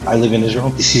I live in Israel.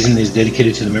 The season is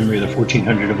dedicated to the memory of the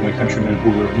 1,400 of my countrymen who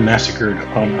were massacred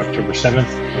on October 7th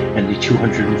and the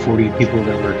 240 people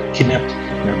that were kidnapped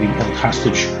and are being held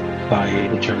hostage by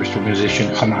the terrorist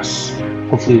organization Hamas.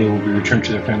 Hopefully they will be returned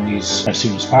to their families as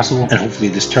soon as possible, and hopefully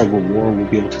this terrible war will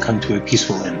be able to come to a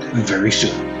peaceful end very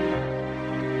soon.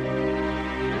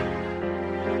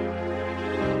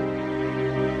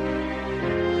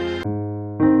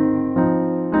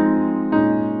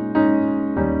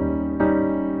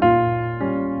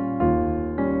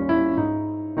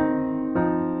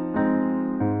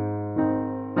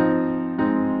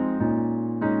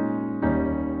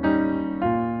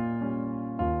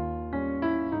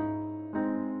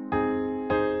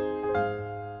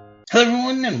 Hello,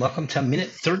 everyone, and welcome to minute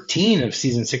 13 of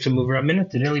season 6 of MovieRob Minute,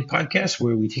 the daily podcast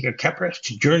where we take a cabaret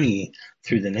journey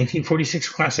through the 1946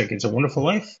 classic It's a Wonderful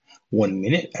Life, 1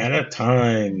 minute at a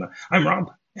time. I'm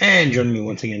Rob, and joining me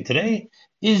once again today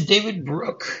is David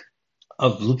Brooke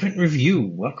of Blueprint Review.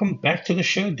 Welcome back to the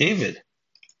show, David.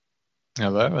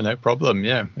 Hello, no problem.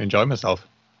 Yeah, enjoy myself.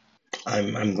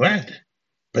 I'm glad.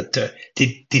 But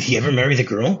did he ever marry the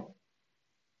girl?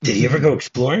 Did he ever go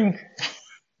exploring?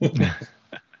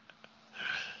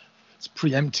 It's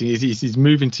preempting. He's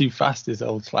moving too fast, this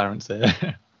old Clarence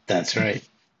here. That's right.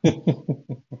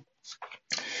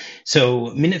 So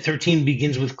minute 13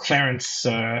 begins with Clarence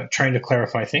trying to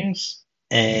clarify things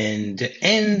and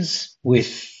ends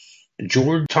with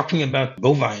George talking about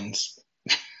bovines.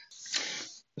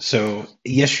 So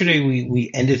yesterday we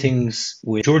ended things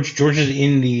with George is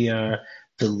in the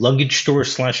luggage store /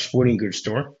 sporting goods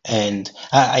store, and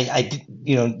I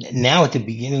did, now at the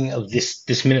beginning of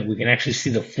this minute we can actually see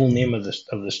the full name of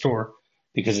the store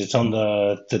because it's on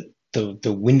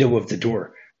the window of the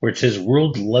door where it says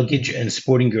World Luggage and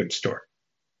Sporting Goods Store.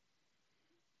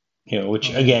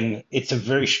 Which again, it's a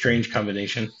very strange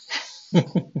combination.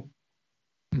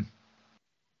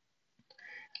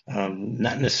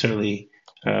 Not necessarily,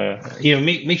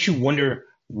 makes you wonder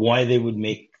why they would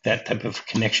make that type of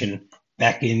connection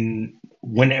back in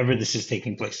whenever this is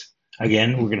taking place.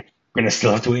 Again, we're gonna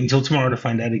still have to wait until tomorrow to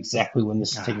find out exactly when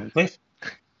this is taking place.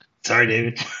 Sorry,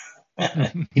 David.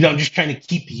 I'm just trying to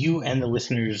keep you and the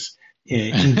listeners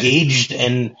engaged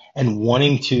and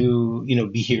wanting to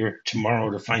be here tomorrow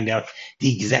to find out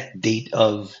the exact date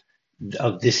of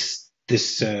this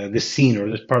scene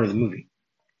or this part of the movie.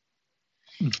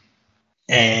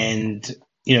 And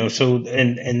so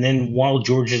and then while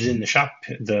George is in the shop,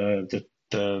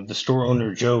 the store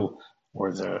owner Joe,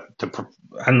 or the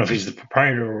I don't know if he's the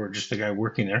proprietor or just the guy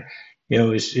working there,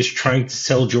 is trying to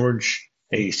sell George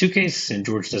a suitcase, and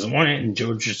George doesn't want it, and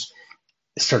George just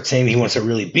starts saying he wants a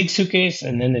really big suitcase,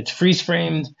 and then it's freeze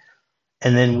framed,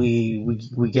 and then we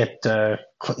get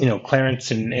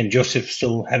Clarence and Joseph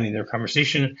still having their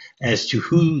conversation as to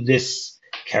who this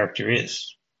character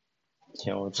is.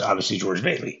 It's obviously George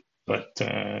Bailey, but.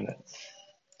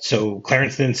 So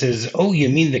Clarence then says, "Oh, you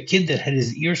mean the kid that had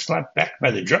his ear slapped back by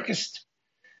the druggist?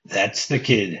 That's the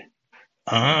kid.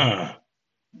 Ah,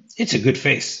 it's a good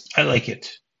face. I like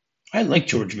it. I like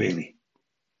George Bailey.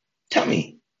 Tell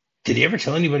me, did he ever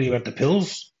tell anybody about the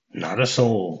pills? Not a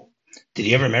soul. Did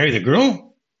he ever marry the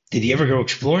girl? Did he ever go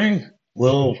exploring?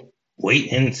 Well,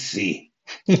 wait and see."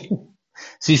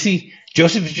 So you see,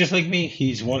 Joseph is just like me.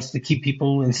 He wants to keep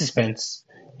people in suspense.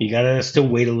 You gotta still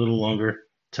wait a little longer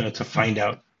to find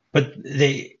out. But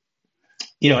they,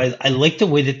 I like the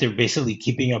way that they're basically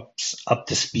keeping up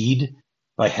to speed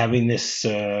by having this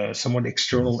somewhat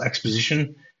external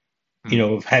exposition,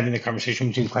 of having the conversation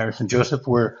between Clarence and Joseph,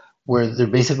 where they're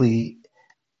basically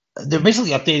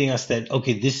updating us that,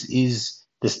 okay, this is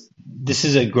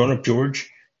a grown up George,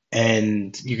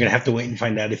 and you're gonna have to wait and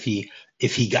find out if he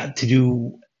got to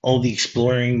do all the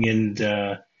exploring and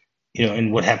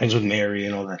and what happens with Mary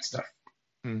and all that stuff.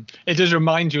 It does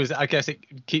remind you, I guess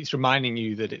it keeps reminding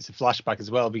you that it's a flashback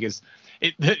as well, because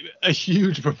a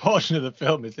huge proportion of the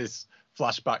film is this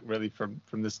flashback really from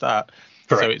the start.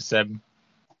 Correct. So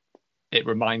it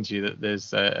reminds you that there's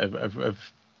that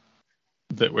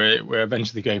we're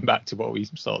eventually going back to what we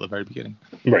saw at the very beginning.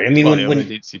 Right. I mean,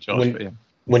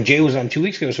 when Jay was on 2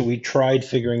 weeks ago, so we tried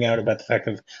figuring out about the fact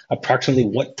of approximately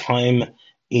what time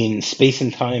in space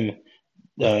and time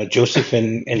Joseph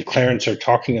and Clarence are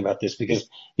talking about this, because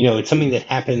it's something that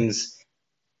happens.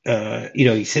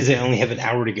 He says they only have an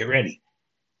hour to get ready,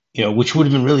 which would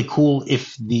have been really cool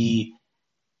if the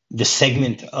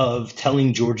segment of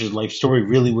telling George's life story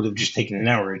really would have just taken an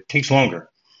hour. It takes longer.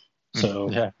 So,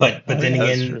 yeah. But then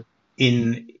again,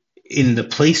 in the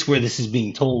place where this is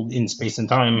being told in space and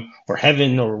time, or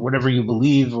heaven, or whatever you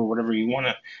believe, or whatever you want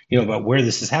to, about where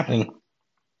this is happening,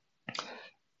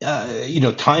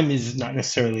 time is not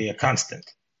necessarily a constant.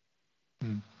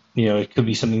 Mm. It could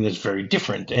be something that's very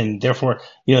different, and therefore,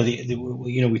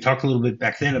 we talked a little bit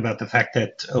back then about the fact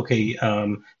that okay,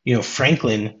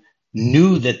 Franklin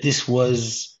knew that this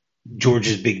was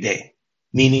George's big day,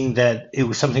 meaning that it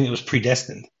was something that was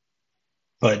predestined,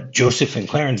 but Joseph and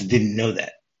Clarence didn't know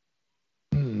that.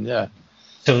 Yeah.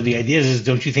 So the idea is,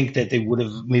 don't you think that they would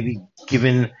have maybe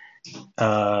given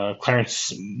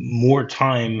Clarence more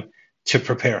time to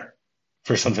prepare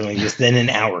for something like this than an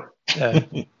hour? Yeah,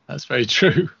 that's very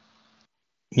true.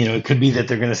 It could be that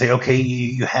they're going to say, okay,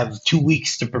 you have 2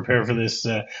 weeks to prepare for this.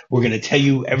 We're going to tell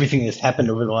you everything that's happened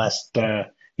over the last,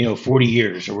 40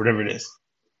 years or whatever it is.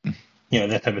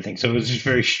 That type of thing. So it was just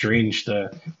very strange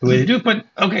the way they do it. But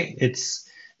okay, it's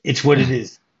what it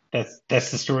is. That's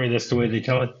the story. That's the way they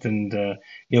tell it. And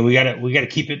we gotta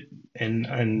keep it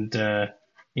and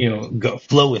go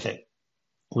flow with it,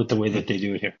 with the way that they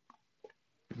do it here.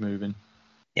 Moving.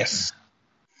 Yes.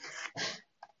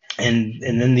 And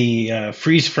then the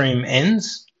freeze frame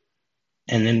ends,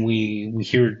 and then we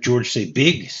hear George say,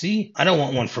 "Big, see, I don't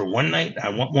want one for one night. I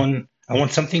want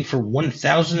something for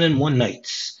 1,001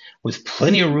 nights, with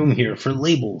plenty of room here for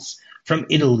labels from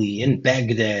Italy and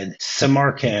Baghdad,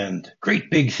 Samarkand. Great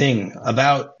big thing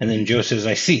about." And then Joe says,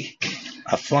 "I see.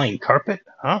 A flying carpet,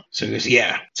 huh?" So he goes,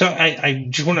 "Yeah." So I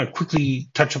just want to quickly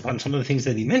touch upon some of the things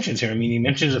that he mentions here. I mean, he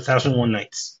mentions 1,001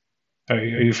 nights. Are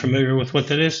you familiar with what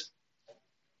that is?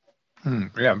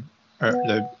 Yeah,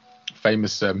 the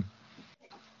famous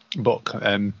book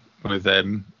with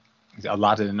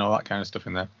Aladdin and all that kind of stuff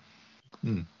in there.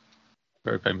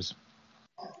 Very famous.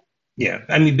 Yeah,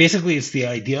 I mean, basically, it's the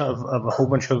idea of a whole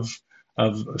bunch of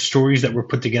stories that were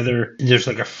put together. There's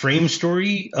like a frame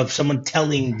story of someone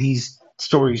telling these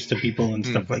stories to people and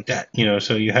stuff like that.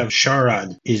 So you have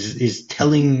Sharad is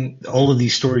telling all of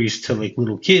these stories to like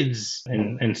little kids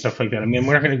and stuff like that. I mean,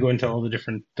 we're not going to go into all the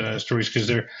different stories because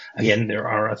there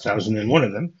are 1,001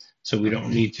 of them, so we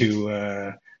don't need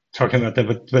to talk about that.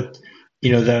 But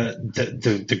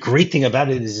the great thing about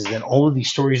it is that all of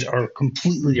these stories are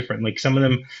completely different. Like some of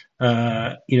them,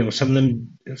 some of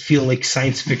them feel like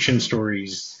science fiction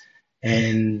stories,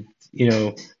 and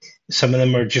some of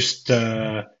them are just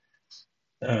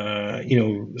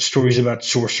stories about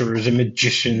sorcerers and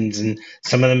magicians, and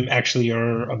some of them actually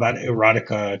are about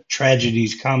erotica,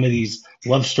 tragedies, comedies,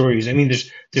 love stories. I mean,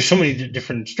 there's so many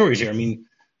different stories here. I mean,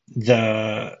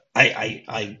 I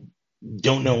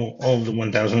don't know all of the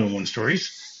 1,001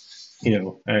 stories.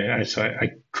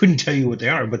 I couldn't tell you what they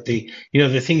are, but the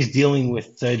things dealing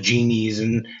with genies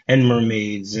and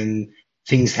mermaids and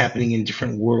things happening in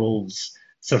different worlds,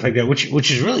 stuff like that, which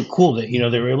is really cool that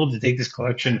they were able to take this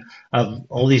collection of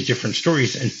all these different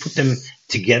stories and put them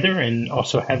together, and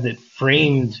also have it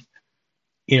framed,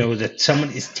 that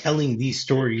someone is telling these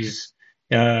stories.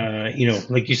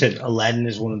 Like you said, Aladdin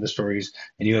is one of the stories,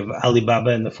 and you have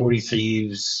Alibaba and the 40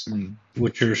 Thieves,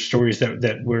 which are stories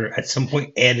that were at some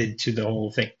point added to the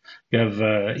whole thing. You have,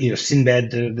 Sinbad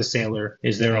the Sailor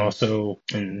is there also,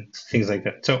 and things like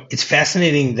that. So it's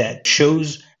fascinating that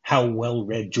shows how well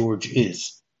read George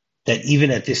is. That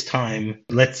even at this time,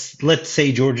 let's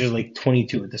say George is like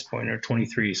 22 at this point, or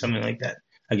 23, something like that.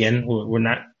 Again, we're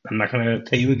not. I'm not going to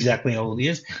tell you exactly how old he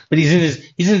is, but he's in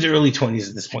his early 20s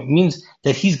at this point. It means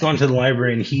that he's gone to the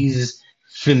library and he's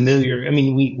familiar. I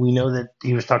mean, we know that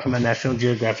he was talking about National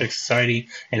Geographic Society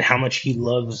and how much he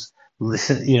loves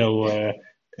reading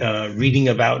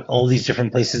about all these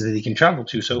different places that he can travel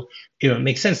to. So it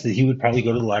makes sense that he would probably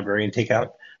go to the library and take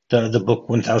out the book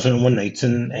 1,001 Nights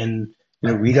and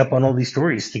read up on all these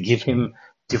stories to give him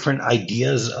different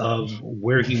ideas of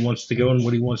where he wants to go and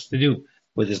what he wants to do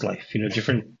with his life,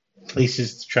 different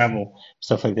places to travel,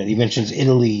 stuff like that. He mentions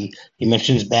Italy, he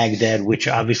mentions Baghdad, which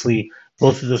obviously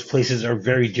both of those places are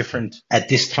very different at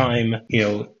this time,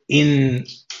 in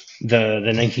the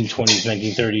 1920s,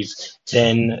 1930s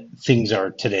than things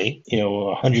are today,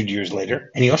 100 years later.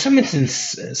 And he also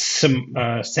mentions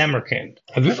Samarkand.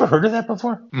 Have you ever heard of that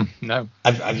before? No.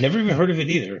 I've never even heard of it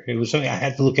either. It was something I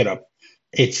had to look it up.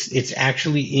 It's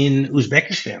actually in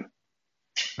Uzbekistan.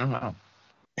 Oh, wow.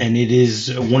 And it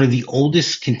is one of the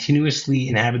oldest continuously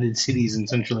inhabited cities in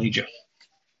Central Asia.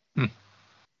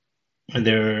 And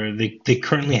they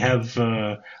currently have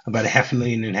about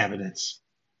 500,000 inhabitants,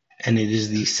 and it is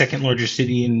the second largest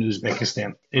city in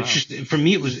Uzbekistan. It's just, for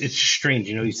me, it's just strange.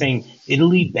 He's saying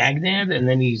Italy, Baghdad, and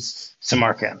then he's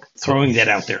Samarkand, throwing that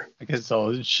out there. I guess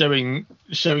so, showing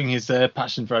his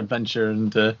passion for adventure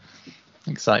and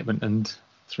excitement and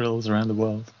thrills around the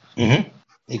world. Mm-hmm.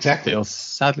 Exactly. That you'll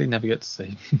sadly never get to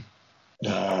see.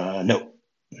 No.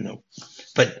 No.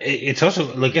 But it's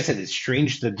also, like I said, it's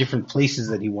strange the different places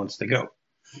that he wants to go.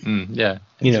 Yeah,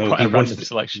 it's quite a random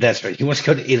selection. That's right. He wants to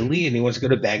go to Italy, and he wants to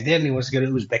go to Baghdad, and he wants to go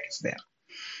to Uzbekistan.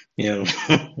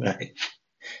 Right.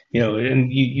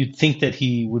 And you'd think that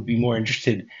he would be more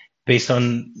interested based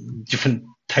on different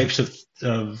types of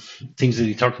things that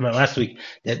he talked about last week,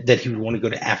 that he would want to go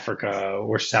to Africa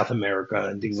or South America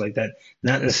and things like that,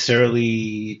 not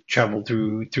necessarily travel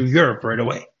through Europe right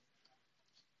away.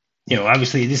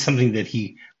 Obviously it is something that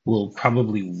he will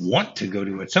probably want to go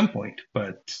to at some point,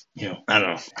 but I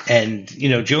don't know. And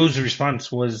Joe's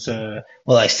response was,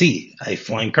 "Well, I see a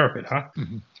flying carpet, huh?"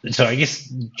 Mm-hmm. So I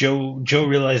guess Joe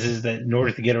realizes that in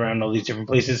order to get around all these different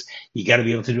places, you got to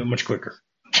be able to do it much quicker.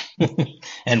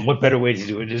 And what better way to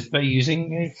do it is by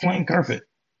using a flying carpet.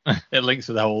 It links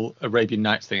with the whole Arabian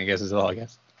Nights thing, I guess, as well. I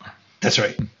guess that's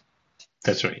right.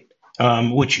 That's right.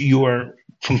 Which you are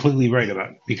completely right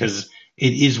about, because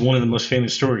it is one of the most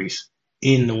famous stories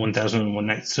in the 1001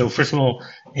 Nights. So first of all,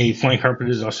 a flying carpet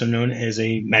is also known as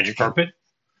a magic carpet,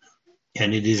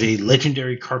 and it is a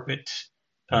legendary carpet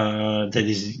that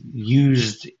is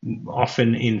used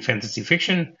often in fantasy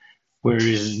fiction, where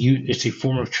it's a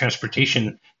form of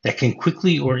transportation that can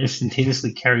quickly or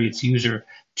instantaneously carry its user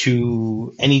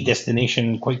to any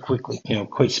destination quite quickly,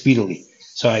 quite speedily.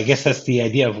 So I guess that's the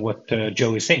idea of what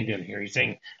Joe is saying down here. He's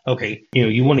saying, okay,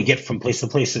 you want to get from place to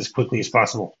place as quickly as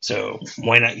possible. So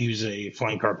why not use a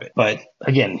flying carpet? But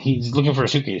again, he's looking for a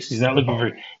suitcase. He's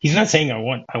not saying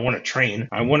I want a train.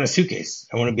 I want a suitcase.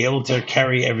 I want to be able to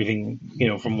carry everything,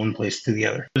 from one place to the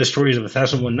other. The stories of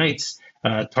 1001 Nights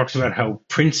talks about how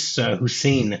Prince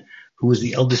Hussein, who was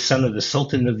the eldest son of the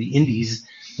Sultan of the Indies,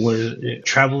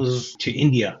 travels to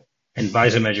India and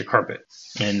buys a magic carpet.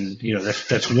 And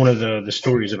that's one of the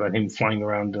stories about him flying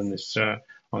around on this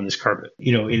carpet.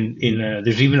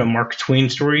 There's even a Mark Twain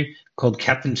story called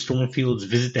Captain Stormfield's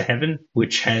Visit to Heaven,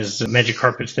 which has magic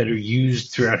carpets that are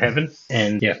used throughout heaven.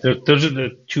 And yeah, those are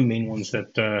the two main ones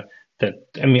that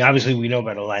obviously we know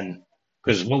about Aladdin,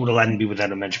 because what would Aladdin be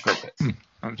without a magic carpet?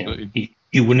 Absolutely.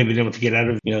 He wouldn't have been able to get out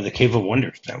of the Cave of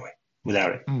Wonders that way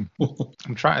without it.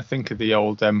 I'm trying to think of the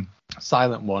old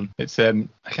silent one. It's I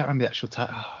can't remember the actual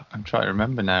title. I'm trying to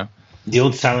remember now. The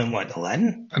old silent what?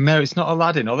 Aladdin? No, it's not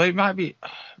Aladdin. Although it might be.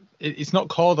 It's not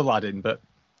called Aladdin, but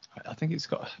I think it's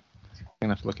got. I'm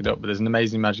gonna have to look it up. But there's an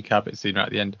amazing magic carpet scene right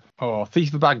at the end. Oh,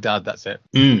 Thief of Baghdad. That's it.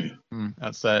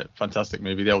 That's a fantastic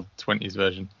movie. The old 20s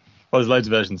version. Well, there's loads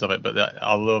of versions of it, but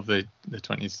I love the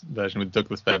 20s version with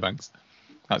Douglas Fairbanks.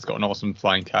 That's got an awesome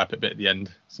flying carpet bit at the end.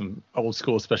 Some old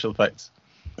school special effects.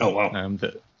 Oh, wow.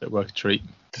 That work a treat.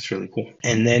 That's really cool.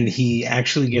 And then he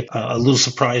actually gets a little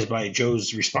surprised by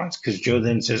Joe's response, because Joe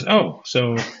then says, "Oh,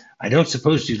 so I don't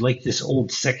suppose you'd like this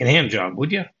old secondhand job,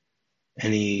 would you?"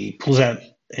 And he pulls out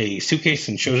a suitcase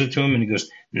and shows it to him, and he goes,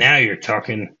 "Now you're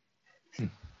talking.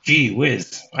 Gee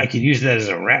whiz, I could use that as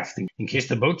a raft in case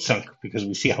the boat sunk, because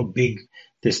we see how big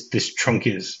this trunk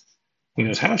is." He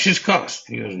goes, "How much does it cost?"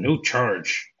 He goes, "No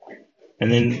charge."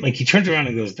 And then he turns around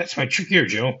and goes, "That's my trick here,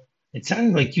 Joe. It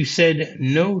sounded like you said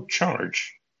no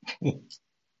charge."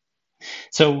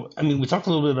 So, we talked a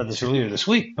little bit about this earlier this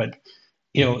week, but,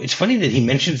 it's funny that he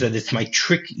mentions that it's my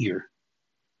trick ear.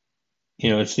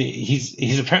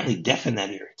 He's apparently deaf in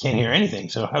that ear. Can't hear anything.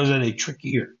 So how is that a trick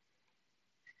ear?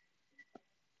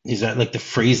 Is that like the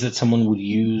phrase that someone would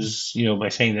use, by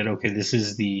saying that, okay, this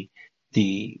is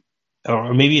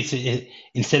or maybe it's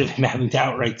instead of him having to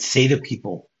outright say to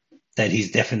people that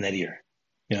he's deaf in that ear,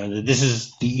 that this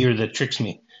is the ear that tricks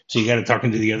me. So you got to talk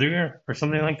into the other ear or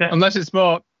something like that. Unless it's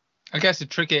more, I guess a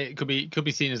trick. It could be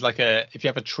seen as if you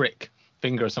have a trick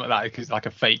finger or something like that, it's like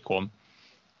a fake one.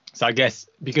 So I guess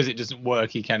because it doesn't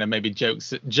work, he kind of maybe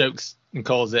jokes and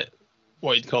calls it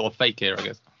what you'd call a fake ear, I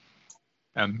guess.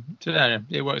 So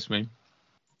it works for me.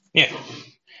 Yeah.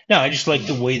 No, I just like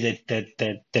the way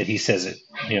that he says it.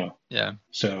 Yeah.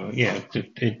 So yeah,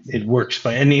 it works.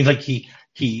 And he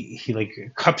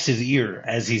cups his ear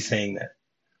as he's saying that.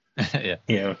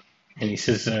 Yeah. And he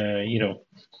says, did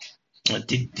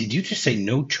you just say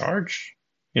no charge?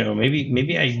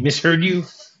 Maybe I misheard you.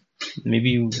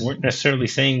 Maybe you weren't necessarily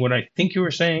saying what I think you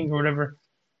were saying or whatever.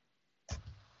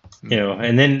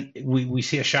 And then we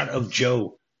see a shot of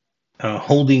Joe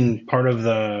holding part of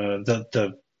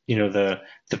the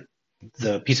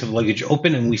piece of luggage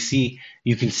open, and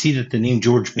you can see that the name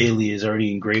George Bailey is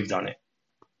already engraved on it.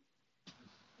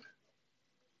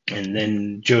 And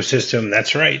then Joe says to him,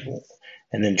 "That's right."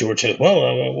 And then George says,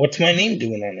 "Well, what's my name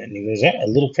doing on it?" And he goes, "A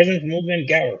little present from old man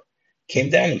Gower. Came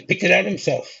down and picked it out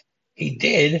himself." "He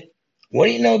did? What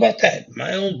do you know about that?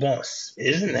 My old boss.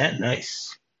 Isn't that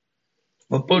nice?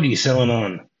 What boat are you selling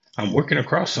on?" I'm working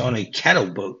across on a cattle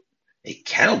boat. A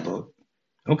cattle boat?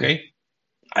 Okay.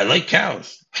 I like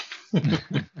cows. I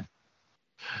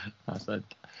said,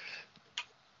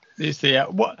 you see,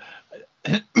 what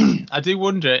I do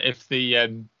wonder if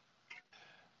the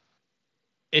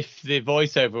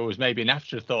voiceover was maybe an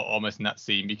afterthought almost in that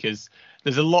scene, because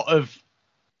there's a lot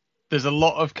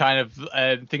of kind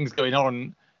of things going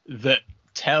on that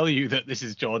tell you that this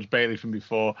is George Bailey from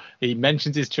before. He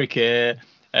mentions his trick here.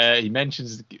 He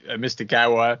mentions Mr.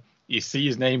 Gower. You see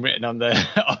his name written on the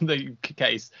on the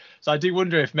case. So I do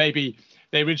wonder if maybe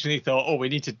they originally thought, oh, we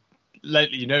need to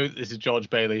let you know that this is George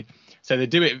Bailey. So they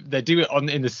do it. They do it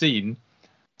in the scene.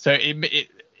 So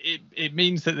it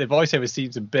means that the voiceover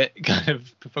seems a bit kind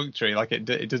of perfunctory. Like it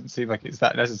doesn't seem like it's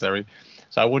that necessary.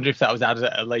 So I wonder if that was added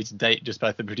at a later date, just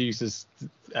by the producers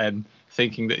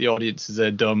thinking that the audiences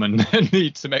are dumb and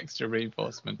need some extra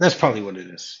reinforcement. That's probably what it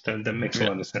is. That makes a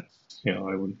lot of sense.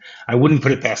 I wouldn't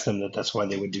put it past them that's why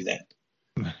they would do that.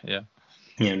 Yeah.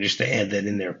 Just to add that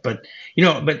in there. But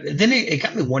then it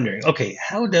got me wondering. Okay,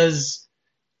 how does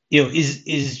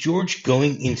is George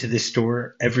going into this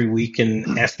store every week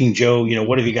and asking Joe,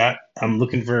 what have you got? I'm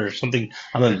looking for something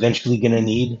I'm eventually going to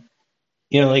need.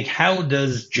 Like how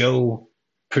does Joe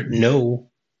know,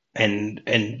 and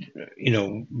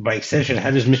by extension,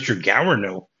 how does Mr. Gower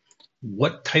know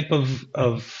what type of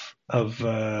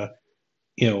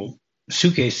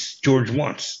suitcase George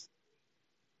wants?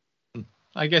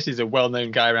 I guess he's a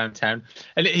well-known guy around town,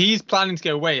 and he's planning to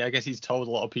go away. I guess he's told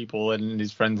a lot of people and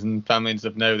his friends and family and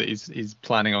stuff know that he's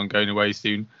planning on going away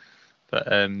soon. But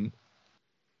I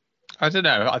don't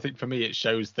know. I think for me, it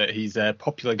shows that he's a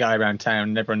popular guy around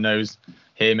town. Everyone knows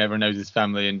him. Everyone knows his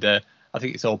family, and I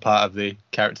think it's all part of the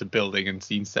character building and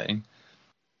scene setting.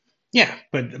 Yeah,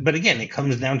 but again, it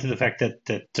comes down to the fact that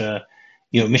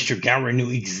Mr. Gower knew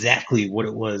exactly what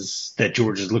it was that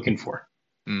George is looking for,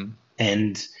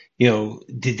 and. Do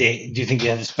you think they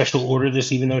had a special order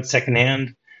this, even though it's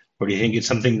secondhand, or do you think it's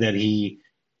something that he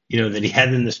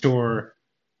had in the store?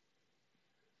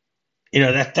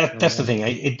 That's the thing.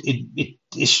 It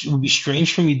would be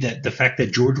strange for me that the fact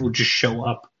that George would just show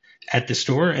up at the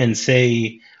store and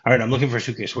say, "All right, I'm looking for a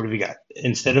suitcase. What have you got?"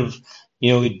 Instead of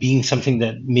it being something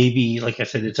that maybe, like I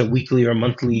said, it's a weekly or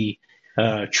monthly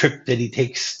trip that he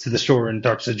takes to the store and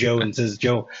talks to Joe and says,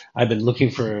 "Joe, I've been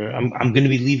looking for. I'm going to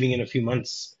be leaving in a few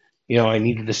months. I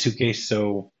needed a suitcase,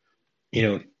 so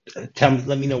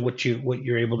let me know what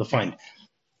you're able to find."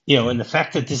 And the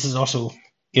fact that this is also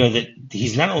that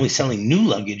he's not only selling new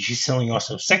luggage, he's selling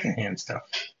also secondhand stuff.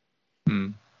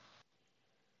 So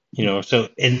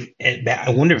and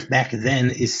I wonder if back then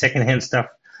is secondhand stuff,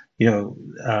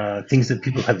 things that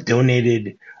people have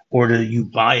donated, or do you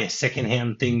buy a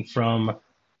secondhand thing from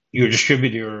your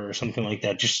distributor or something like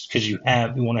that, just because you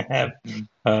want to have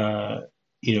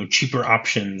cheaper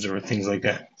options or things like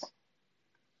that.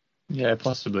 Yeah,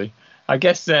 possibly. I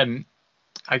guess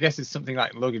it's something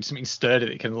like luggage, something sturdy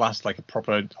that can last like a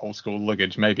proper old school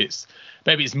luggage. Maybe it's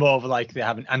more of like they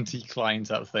have an antique line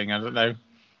type of thing. I don't know.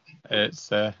 It's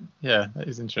that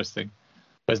is interesting.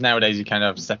 Whereas nowadays you kind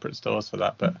of have separate stores for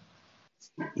that, but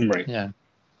right. Yeah.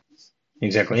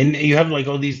 Exactly. And you have like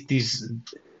all these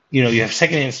you have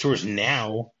secondhand stores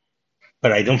now,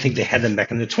 but I don't think they had them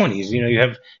back in the 20s. You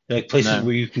have like places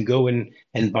where you can go and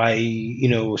buy,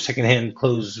 secondhand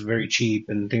clothes very cheap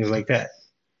and things like that.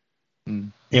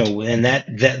 And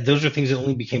that those are things that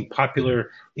only became popular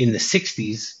in the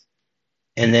 60s.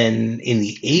 And then in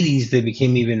the 80s, they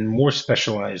became even more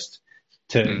specialized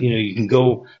to, you can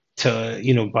go to,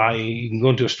 you can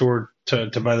go into a store to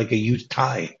buy like a used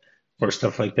tie or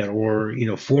stuff like that, or,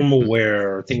 formal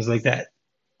wear or things like that.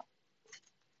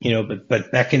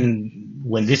 But back in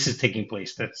when this is taking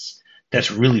place,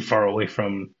 that's really far away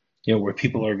from where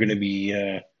people are going to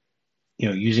be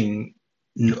using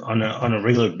on a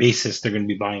regular basis. They're going to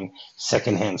be buying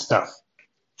secondhand stuff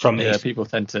from people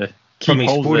tend to keep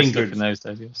hold of their stuff in those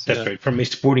days. Yes. That's right, from a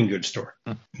sporting goods store.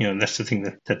 That's the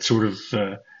thing that sort of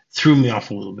threw me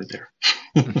off a little bit there.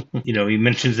 He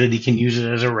mentions that he can use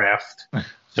it as a raft.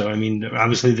 So, I mean,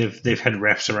 obviously they've had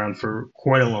rafts around for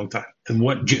quite a long time. And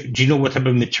what do you know what type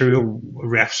of material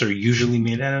rafts are usually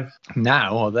made out of?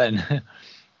 Now or then?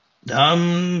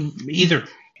 Either.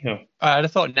 I'd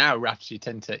have thought now rafts you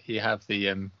have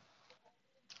the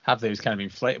have those kind of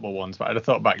inflatable ones, but I'd have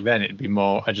thought back then it'd be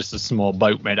more just a small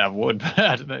boat made out of wood.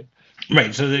 I don't know.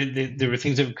 Right. So there were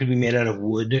things that could be made out of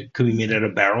wood, could be made out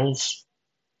of barrels,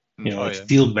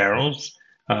 steel barrels,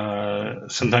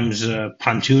 sometimes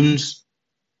pontoons.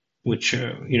 Which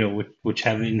which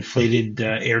have inflated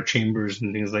air chambers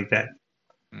and things like that.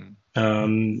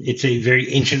 It's a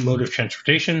very ancient mode of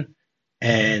transportation,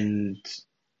 and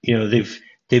they've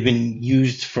been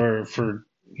used for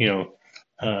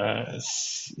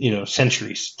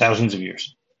centuries, thousands of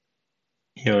years.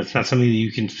 It's not something that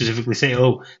you can specifically say,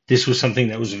 oh, this was something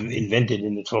that was invented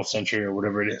in the 12th century or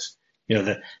whatever it is.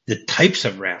 The types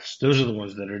of rafts, those are the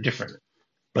ones that are different.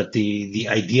 But the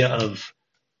idea of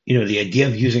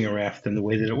using a raft and the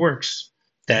way that it works,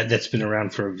 that's been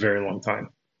around for a very long time.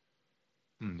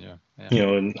 Yeah.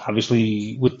 And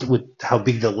obviously with how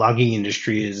big the logging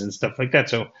industry is and stuff like that.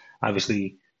 So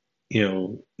obviously,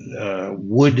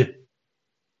 wood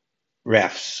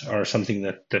rafts are something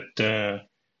that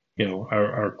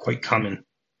are quite common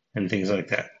and things like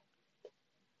that.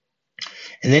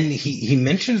 And then he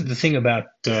mentions the thing about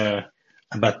the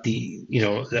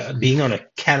being on a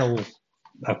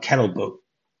cattle boat.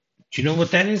 Do you know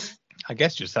what that is? I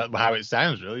guess just how it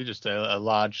sounds, really, just a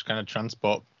large kind of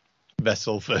transport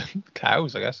vessel for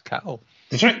cows, I guess, cattle.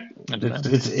 That's right.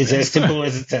 It's as simple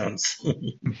as it sounds.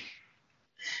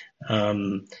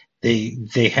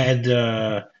 They had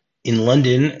in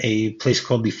London a place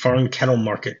called the Foreign Cattle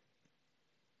Market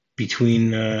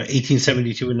between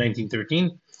 1872 and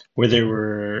 1913, where they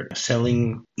were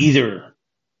selling either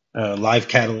live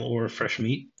cattle or fresh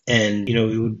meat. And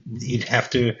you'd have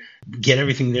to get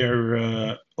everything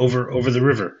there over the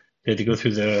river. They had to go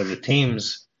through the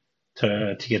Thames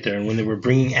to get there. And when they were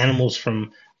bringing animals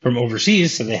from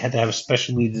overseas, so they had to have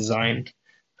specially designed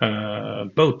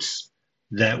boats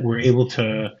that were able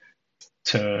to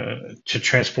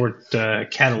transport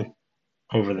cattle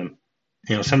over them.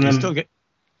 Some of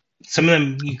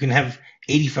them you can have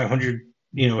 8,500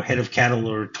 head of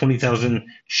cattle or 20,000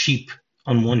 sheep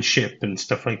on one ship and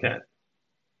stuff like that.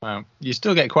 Wow, you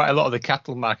still get quite a lot of the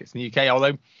cattle markets in the UK,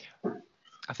 although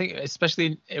I think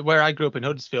especially where I grew up in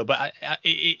Huddersfield, but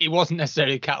it wasn't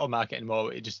necessarily a cattle market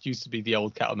anymore. It just used to be the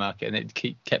old cattle market, and it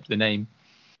kept the name.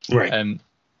 Right.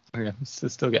 Yeah,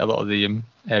 still get a lot of the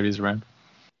areas around.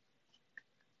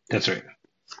 That's right.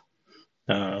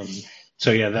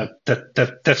 So yeah,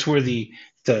 that's where the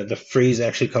phrase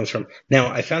actually comes from. Now,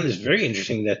 I found this very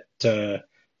interesting that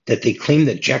they claim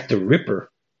that Jack the Ripper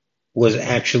was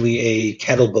actually a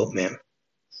cattle boatman.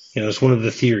 It's one of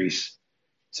the theories.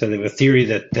 So they have a theory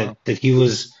that he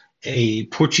was a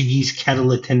Portuguese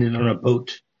cattle attendant on a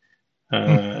boat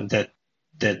that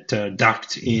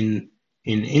docked in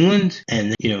England,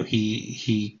 and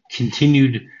he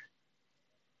continued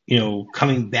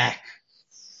coming back.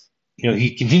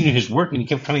 He continued his work and he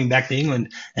kept coming back to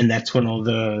England, and that's when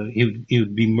he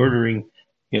would be murdering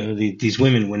these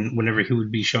women whenever he would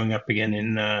be showing up again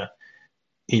in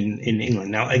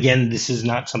England. Now, again, this is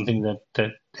not something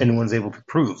that anyone's able to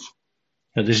prove.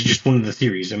 This is just one of the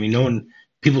theories. I mean,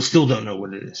 people still don't know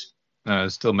what it is.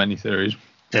 There's still many theories.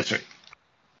 That's right.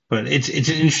 But it's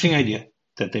an interesting idea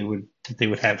that they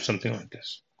would have something like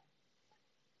this.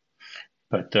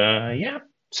 But yeah,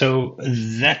 so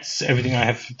that's everything I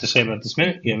have to say about this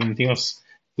minute. You have anything else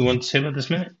you want to say about this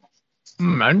minute?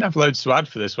 I don't have loads to add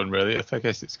for this one, really. I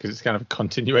guess it's because it's kind of a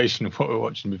continuation of what we were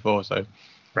watching before. So,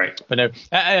 right. But no,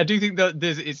 I do think that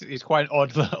it's quite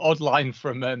an odd line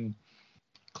from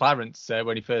Clarence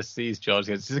when he first sees George.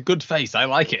 He goes, "It's a good face. I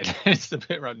like it." It's a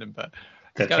bit random, but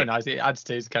it's kind of nice. It adds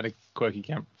to his kind of quirky,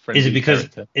 friendly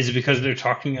character. Is it because they're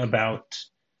talking about?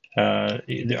 Are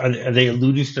they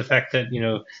alluding to the fact that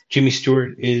Jimmy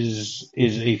Stewart is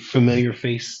a familiar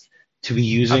face to be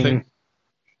using?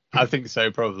 I think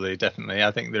so, probably, definitely.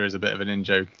 I think there is a bit of an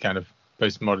in-joke kind of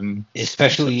postmodern,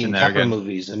 especially in Capra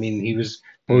movies. I mean, he was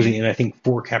in I think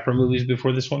 4 Capra movies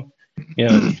before this one.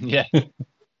 Yeah.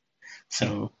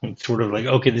 So it's sort of like,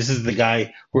 okay, this is the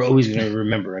guy we're always going to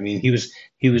remember. I mean, he was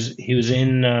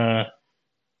in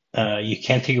You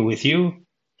Can't Take It With You.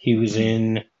 He was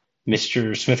in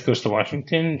Mr. Smith Goes to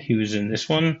Washington. He was in this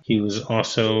one. He was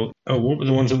also what were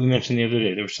the ones that we mentioned the other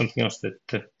day? There was something else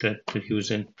that he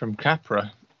was in from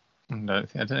Capra. I don't know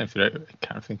if I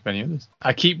can't think of any others.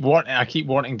 I keep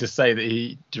wanting to say that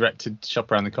he directed Shop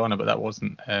Around the Corner, but that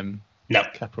wasn't no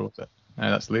Capra, was it? No,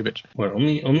 that's Lubitsch. Well,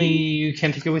 only You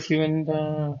Can't Take It With You and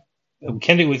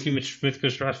Can't Take It With You, Mr. Smith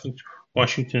Goes to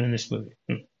Washington in this movie.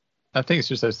 I think it's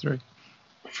just those 3.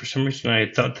 For some reason,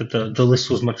 I thought that the list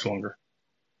was much longer.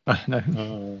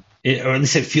 No. Or at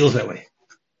least it feels that way.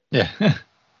 Yeah. They're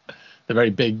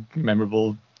very big,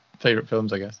 memorable, favorite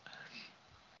films, I guess.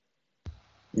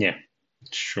 Yeah,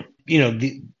 it's true.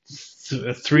 The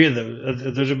 3 of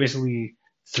those are basically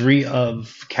 3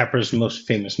 of Capra's most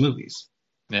famous movies.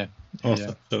 Yeah.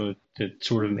 Also, so it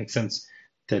sort of makes sense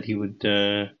that he would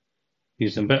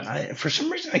use them. But for some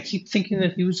reason, I keep thinking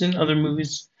that he was in other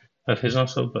movies of his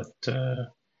also, but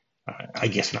I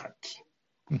guess not.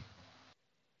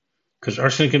 Because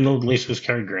Arsenic and Old Lace was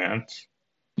Cary Grant.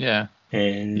 Yeah.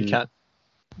 And You can't.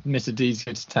 Mr. D's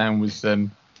Go to Town was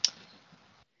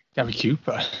Gary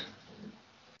Cooper.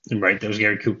 Right, that was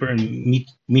Gary Cooper, and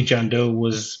Meet John Doe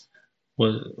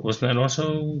wasn't that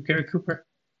also Gary Cooper?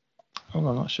 Oh,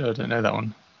 I'm not sure. I don't know that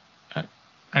one.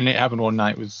 And It Happened One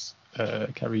Night was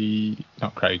not Cary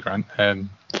Grant.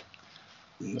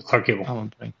 Clark Gable.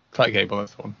 Clark Gable,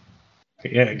 that's the one.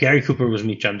 Yeah, Gary Cooper was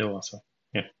Meet John Doe also.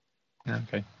 Yeah.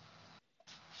 Okay.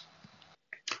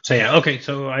 So yeah, okay.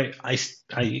 So I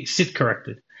sit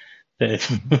corrected that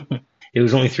it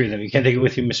was only 3 of them. You can't take it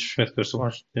with you. Mr. Smith Goes to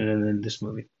Washington, and then this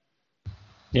movie.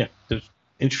 Yeah, it was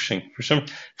interesting. For some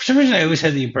reason, I always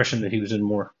had the impression that he was in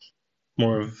more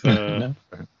of No.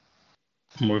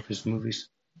 more of his movies,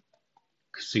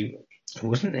 because he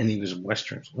wasn't any of his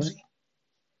westerns, was he?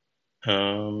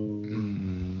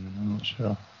 I'm not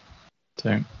sure.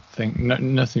 Don't think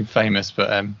nothing famous, but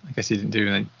I guess he didn't do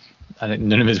any. I think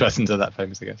none of his westerns are that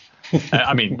famous, I guess.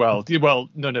 I mean, well,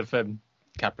 none of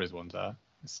Capra's ones are.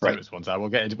 Stewart's ones are. We'll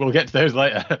get to those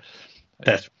later.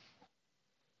 That's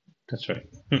right.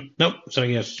 Nope. So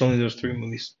yes, it's only those 3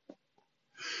 movies.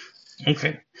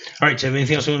 Okay. All right. Do you have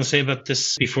anything else you want to say about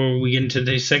this before we get into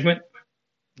today's segment?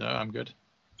 No, I'm good.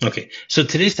 Okay. So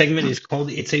today's segment is called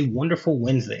 "It's a Wonderful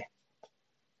Wednesday."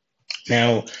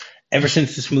 Now, ever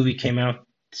since this movie came out,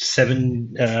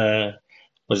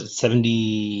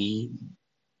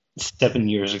 77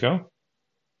 years ago?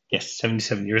 Yes,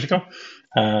 77 years ago.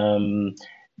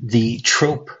 The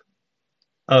trope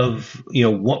of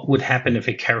what would happen if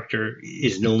a character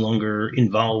is no longer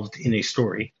involved in a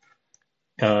story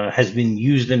has been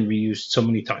used and reused so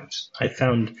many times. I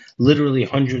found literally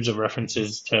hundreds of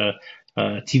references to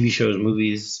TV shows,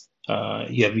 movies.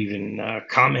 You have even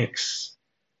comics,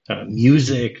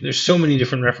 music. There's so many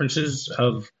different references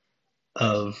of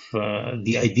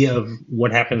the idea of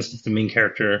what happens if the main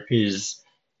character is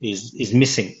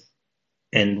missing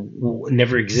and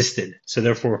never existed. So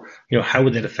therefore, how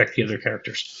would that affect the other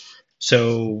characters?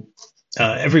 So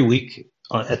every week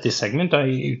at this segment,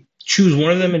 I choose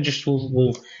one of them and just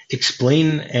will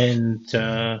explain and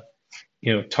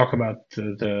talk about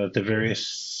the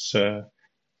various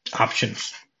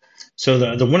options. So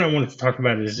the one I wanted to talk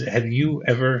about is: have you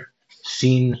ever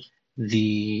seen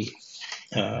the?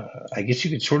 I guess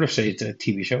you could sort of say it's a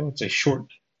TV show. It's a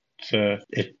short.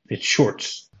 It's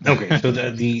shorts. Okay, so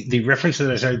the reference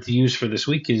that I started to use for this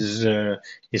week is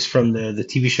from the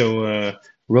TV show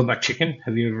Robot Chicken.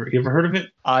 Have you ever heard of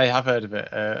it? I have heard of it.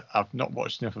 I've not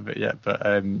watched enough of it yet, but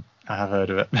I have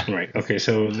heard of it. Right. Okay.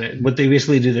 So what they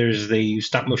basically do there is they use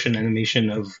stop motion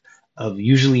animation of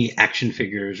usually action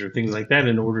figures or things like that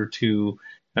in order to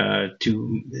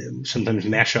sometimes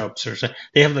mashups or so.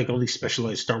 They have like all these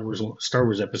specialized Star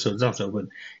Wars episodes also, but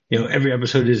every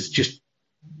episode is just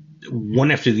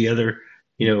one after the other.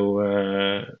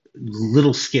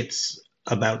 Little skits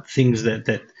about things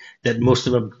that most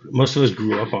of us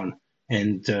grew up on,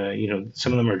 and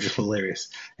some of them are just hilarious.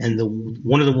 And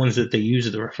one of the ones that they use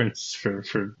as the reference for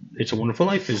It's a Wonderful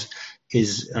Life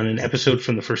is on an episode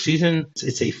from the first season.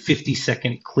 It's a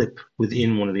 50-second clip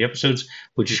within one of the episodes,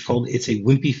 which is called "It's a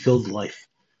Wimpy Filled Life."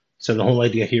 So the whole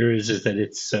idea here is that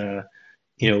it's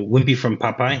Wimpy from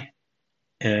Popeye,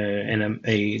 and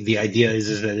the idea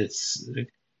is that it's the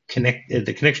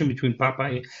connection between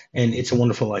Popeye and It's a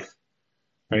Wonderful Life,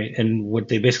 right? And what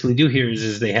they basically do here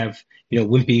is they have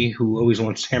Wimpy, who always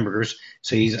wants hamburgers,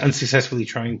 so he's unsuccessfully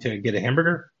trying to get a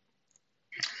hamburger,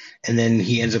 and then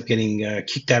he ends up getting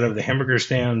kicked out of the hamburger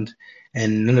stand,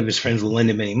 and none of his friends will lend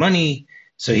him any money,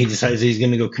 so he decides that he's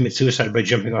going to go commit suicide by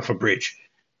jumping off a bridge.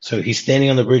 So he's standing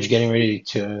on the bridge getting ready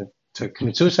to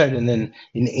commit suicide, and then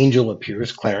an angel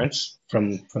appears, Clarence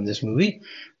from this movie,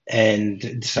 and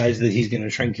decides that he's going to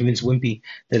try and convince Wimpy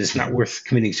that it's not worth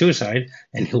committing suicide,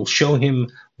 and he'll show him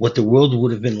what the world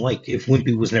would have been like if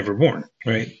Wimpy was never born,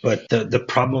 right? But the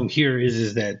problem here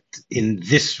is that in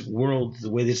this world,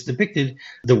 the way that's depicted,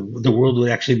 the world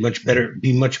would actually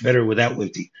be much better without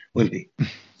Wimpy.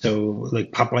 So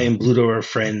like Popeye and Bluto are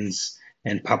friends,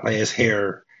 and Popeye has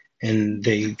hair, and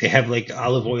they have like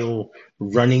olive oil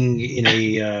running in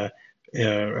a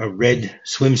red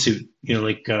swimsuit,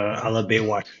 like a la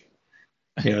Baywatch.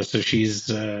 So she's,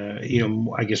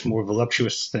 I guess more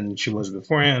voluptuous than she was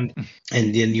beforehand.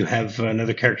 And then you have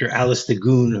another character, Alice the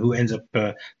Goon, who ends up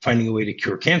finding a way to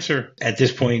cure cancer. At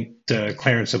this point,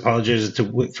 Clarence apologizes to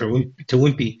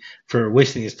Wimpy for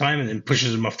wasting his time and then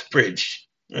pushes him off the bridge.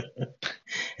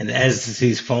 And as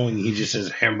he's falling, he just says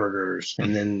hamburgers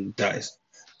and then dies.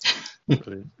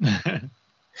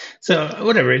 So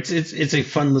whatever, it's a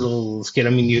fun little skit.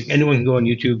 I mean, anyone can go on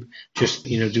YouTube, just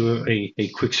do a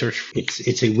quick search.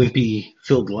 It's a Wimpy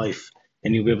Filled Life,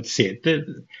 and you'll be able to see it.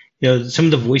 Some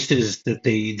of the voices that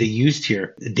they used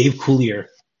here. Dave Coulier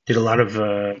did a lot of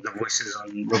the voices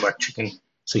on Robot Chicken.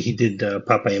 So he did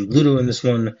Popeye and Bluto in this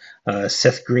one.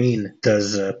 Seth Green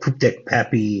does Poop Deck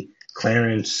Pappy,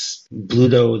 Clarence,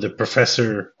 Bluto, the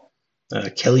Professor.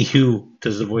 Kelly Hu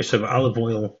does the voice of Olive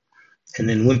Oil. And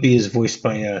then Wimpy is voiced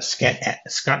by Scott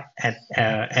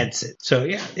Adsit. So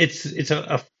yeah, it's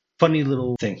a funny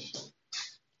little thing.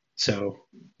 So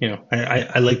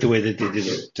I like the way that they did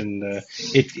it, and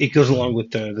it goes along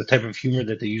with the type of humor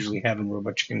that they usually have in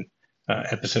Robot Chicken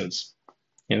episodes.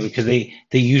 Because they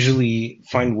usually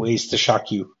find ways to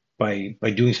shock you by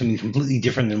doing something completely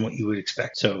different than what you would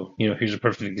expect. So here's a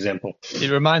perfect example. It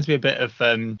reminds me a bit of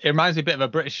a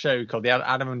British show called the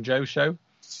Adam and Joe Show.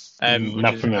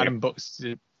 Not familiar. Adam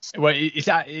Buxton. Well,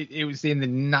 it was in the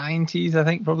 90s, I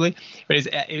think, probably. But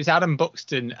it was Adam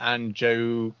Buxton and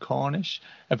Joe Cornish.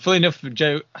 And fully enough, I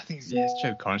think it's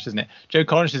Joe Cornish, isn't it? Joe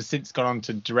Cornish has since gone on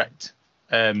to direct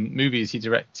movies. He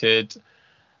directed.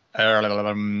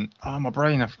 My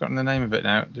brain! I've forgotten the name of it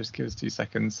now. Just give us 2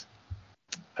 seconds.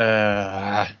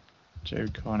 Joe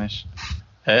Cornish.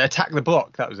 Attack the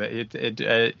Block. That was it.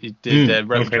 He did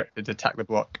Road directed Attack the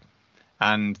Block.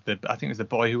 And I think it was The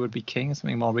Boy Who Would Be King or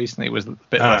something more recently. It was a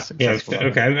bit less successful. Yeah,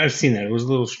 okay, I've seen that. It was a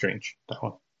little strange, that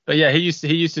one. But yeah, he used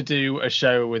to do a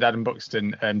show with Adam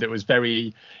Buxton, and it was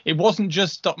very. It wasn't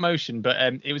just stop motion, but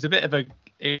it was a bit of a.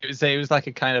 It was like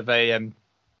a kind of a. I don't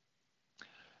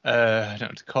know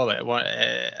what to call it.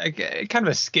 A kind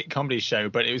of a skit comedy show,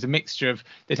 but it was a mixture of.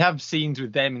 They'd have scenes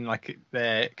with them in like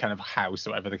their kind of house or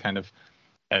whatever, the kind of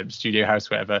studio house,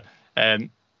 whatever,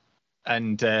 and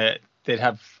they'd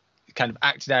have kind of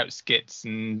acted out skits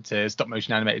and stop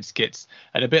motion animated skits,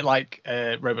 and a bit like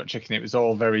Robot Chicken, it was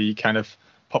all very kind of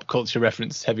pop culture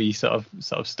reference heavy sort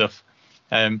of stuff.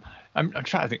 I'm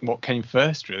trying to think what came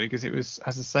first really, because it was,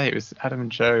 as I say, it was Adam and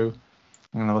Joe.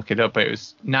 I'm gonna look it up, but it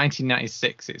was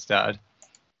 1996 it started.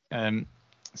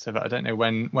 So but I don't know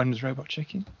when was Robot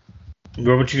Chicken.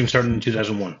 Robot Chicken started in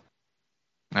 2001.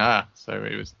 So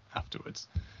it was afterwards.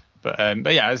 But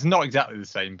yeah, it's not exactly the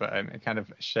same, but it kind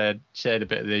of shared a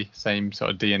bit of the same sort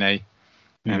of DNA.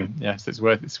 Yeah, so it's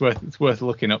worth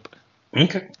looking up.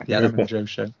 Okay. The Adam and Joe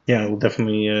Show. Yeah, we'll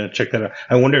definitely check that out.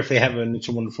 I wonder if they have an It's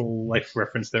a Wonderful Life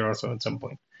reference there also at some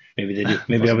point. Maybe they do.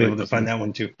 Maybe I'll be able to find that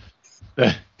one too.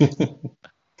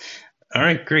 All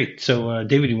right, great. So,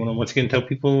 David, you want to once again tell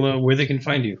people where they can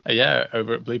find you? Yeah,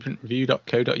 over at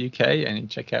blueprintreview.co.uk, and you can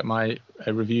check out my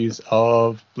reviews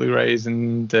of Blu-rays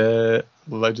and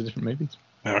loads of different movies.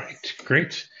 All right,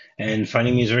 great. And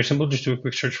finding me is very simple. Just do a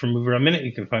quick search for MovieRob Minute.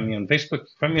 You can find me on Facebook, you can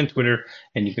find me on Twitter,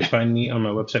 and you can find me on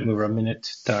my website,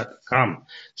 MovieRobMinute.com.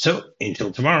 So,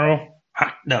 until tomorrow,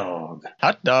 hot dog.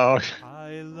 Hot dog.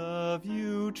 I love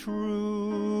you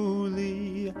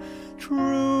truly,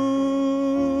 truly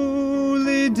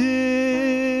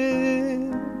dear.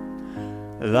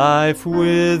 Life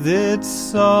with its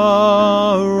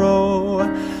sorrow,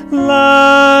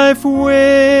 life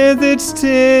with its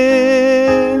tears.